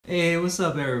Hey, what's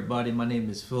up everybody? My name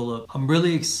is Philip. I'm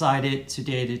really excited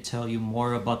today to tell you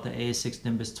more about the ASICS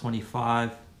Nimbus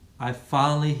 25. I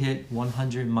finally hit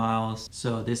 100 miles,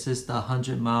 so this is the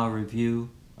 100-mile review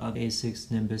of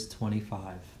ASICS Nimbus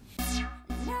 25.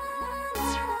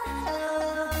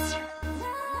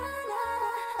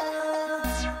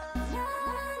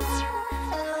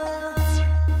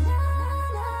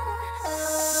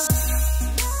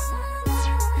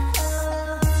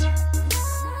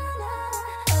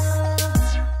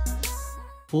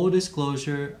 Full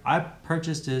disclosure, I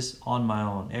purchased this on my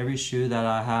own. Every shoe that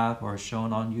I have are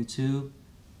shown on YouTube.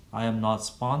 I am not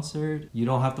sponsored. You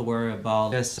don't have to worry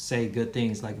about just say good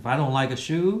things. Like if I don't like a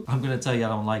shoe, I'm gonna tell you I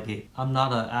don't like it. I'm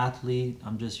not an athlete.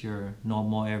 I'm just your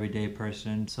normal everyday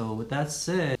person. So with that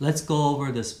said, let's go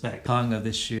over the spec of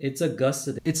this shoe. It's a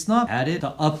gusset. It's not padded.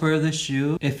 The upper of the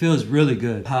shoe, it feels really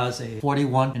good. It has a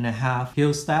 41.5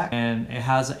 heel stack and it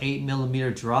has an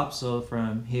 8mm drop. So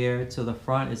from here to the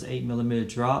front is 8mm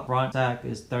drop. Front stack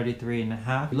is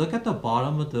 33.5. You look at the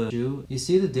bottom of the shoe, you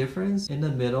see the difference in the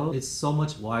middle. It's so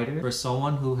much wider. For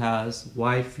someone who has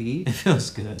wide feet, it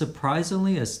feels good.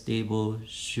 Surprisingly a stable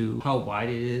shoe. How wide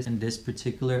it is in this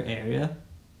particular area,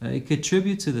 it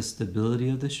contributes to the stability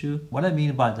of the shoe. What I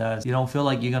mean by that is you don't feel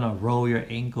like you're gonna roll your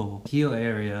ankle. Heel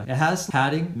area, it has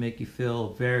padding to make you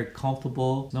feel very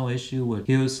comfortable. No issue with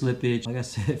heel slippage. Like I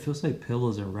said, it feels like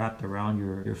pillows are wrapped around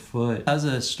your foot. It has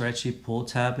a stretchy pull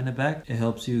tab in the back. It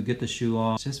helps you get the shoe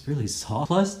on. It's just really soft.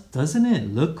 Plus, doesn't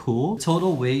it look cool?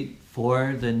 Total weight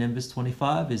for the Nimbus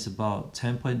 25 is about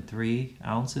 10.3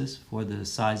 ounces for the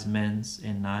size men's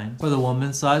in 9. For the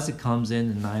women's size, it comes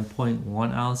in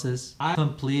 9.1 ounces. I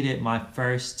completed my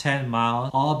first 10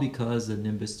 miles all because of the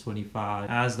Nimbus 25.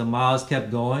 As the miles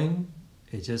kept going,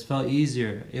 it just felt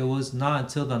easier. It was not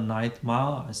until the 9th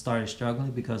mile I started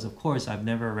struggling because of course I've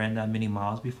never ran that many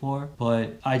miles before.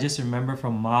 But I just remember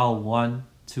from mile 1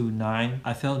 to 9,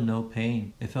 I felt no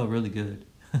pain. It felt really good.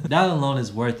 That alone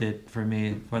is worth it for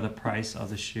me for the price of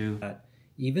the shoe.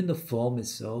 Even the foam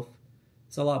itself,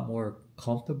 it's a lot more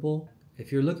comfortable.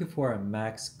 If you're looking for a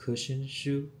max cushion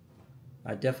shoe,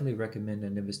 I definitely recommend the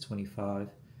Nimbus 25.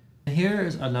 And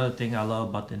here's another thing I love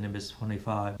about the Nimbus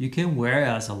 25. You can wear it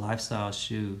as a lifestyle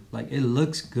shoe. Like it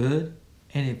looks good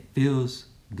and it feels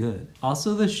good.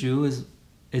 Also the shoe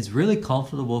it's really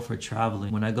comfortable for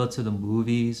traveling. When I go to the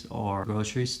movies or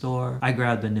grocery store, I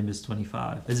grab the Nimbus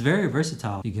 25. It's very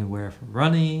versatile. You can wear it for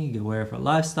running, you can wear it for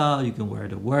lifestyle, you can wear it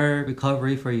to work,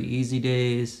 recovery for your easy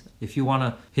days. If you want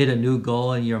to hit a new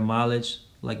goal in your mileage,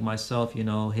 like myself, you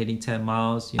know, hitting 10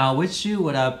 miles. Now, which shoe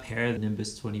would I pair the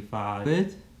Nimbus 25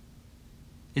 with?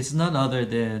 It's none other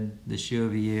than the shoe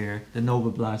of the year, the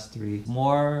Novablast 3.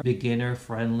 More beginner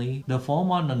friendly. The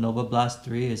foam on the Novablast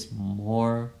 3 is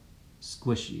more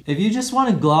squishy. If you just want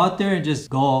to go out there and just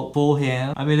go full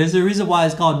hand, I mean, there's a reason why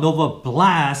it's called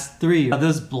Novablast 3.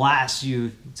 This blasts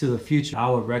you to the future. I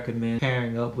would recommend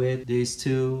pairing up with these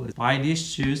two. Buying these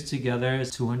shoes together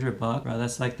is $200, bro.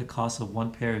 That's like the cost of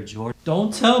one pair of Jordan.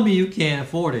 Don't tell me you can't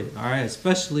afford it, all right?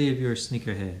 Especially if you're a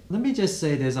sneakerhead. Let me just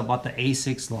say this about the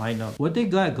ASICS lineup. What they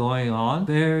got going on,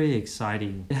 very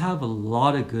exciting. They have a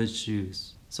lot of good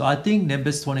shoes. So I think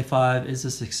Nimbus 25 is a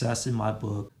success in my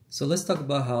book. So let's talk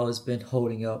about how it's been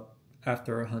holding up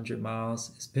after 100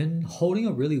 miles. It's been holding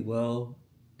up really well.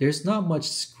 There's not much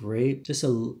scrape, just a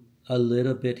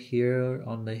little bit here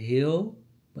on the heel,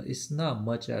 but it's not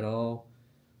much at all.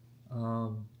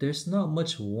 There's not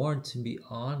much worn, to be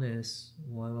honest,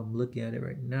 while I'm looking at it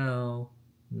right now.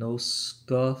 No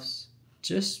scuffs,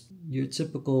 just your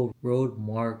typical road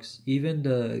marks. Even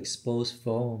the exposed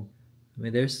foam, I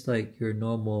mean, there's like your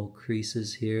normal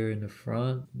creases here in the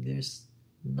front. There's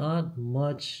not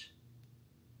much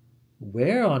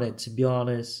wear on it, to be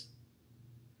honest.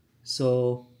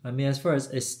 So I mean, as far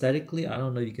as aesthetically, I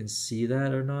don't know if you can see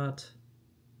that or not,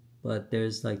 but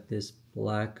there's like this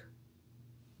black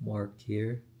mark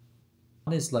here.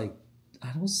 It's like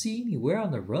I don't see any wear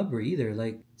on the rubber either.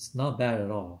 Like it's not bad at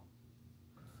all.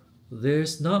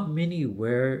 There's not many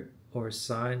wear or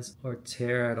signs or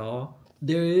tear at all.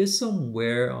 There is some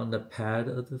wear on the pad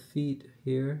of the feet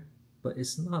here, but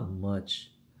it's not much.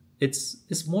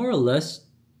 It's more or less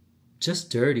just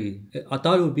dirty. I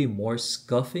thought it would be more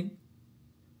scuffing,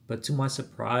 but to my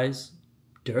surprise,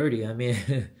 dirty. I mean,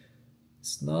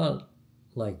 it's not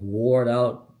like worn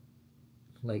out.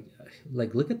 Like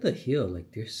look at the heel.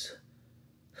 Like there's,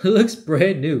 it looks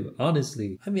brand new,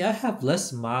 honestly. I mean, I have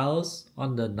less miles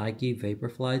on the Nike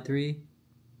Vaporfly 3.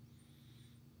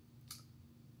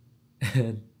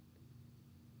 And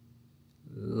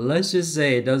let's just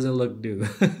say it doesn't look new.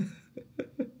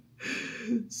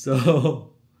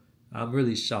 So I'm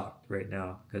really shocked right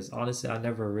now because honestly, I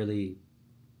never really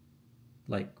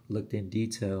like looked in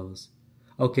details.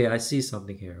 Okay, I see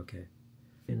something here. Okay.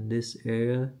 In this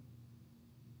area,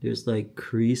 there's like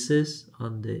creases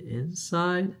on the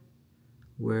inside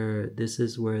where this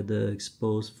is where the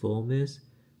exposed foam is.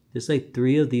 There's like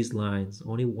 3 of these lines.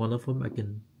 Only one of them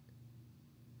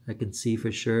I can see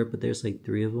for sure, but there's like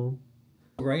 3 of them.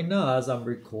 Right now, as I'm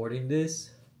recording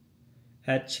this,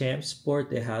 at Champ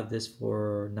Sport, they have this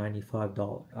for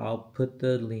 $95. I'll put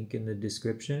the link in the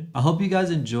description. I hope you guys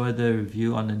enjoyed the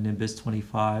review on the Nimbus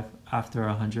 25 after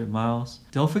 100 miles.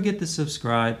 Don't forget to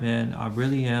subscribe, man. I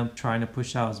really am trying to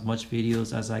push out as much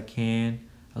videos as I can.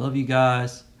 I love you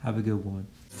guys. Have a good one.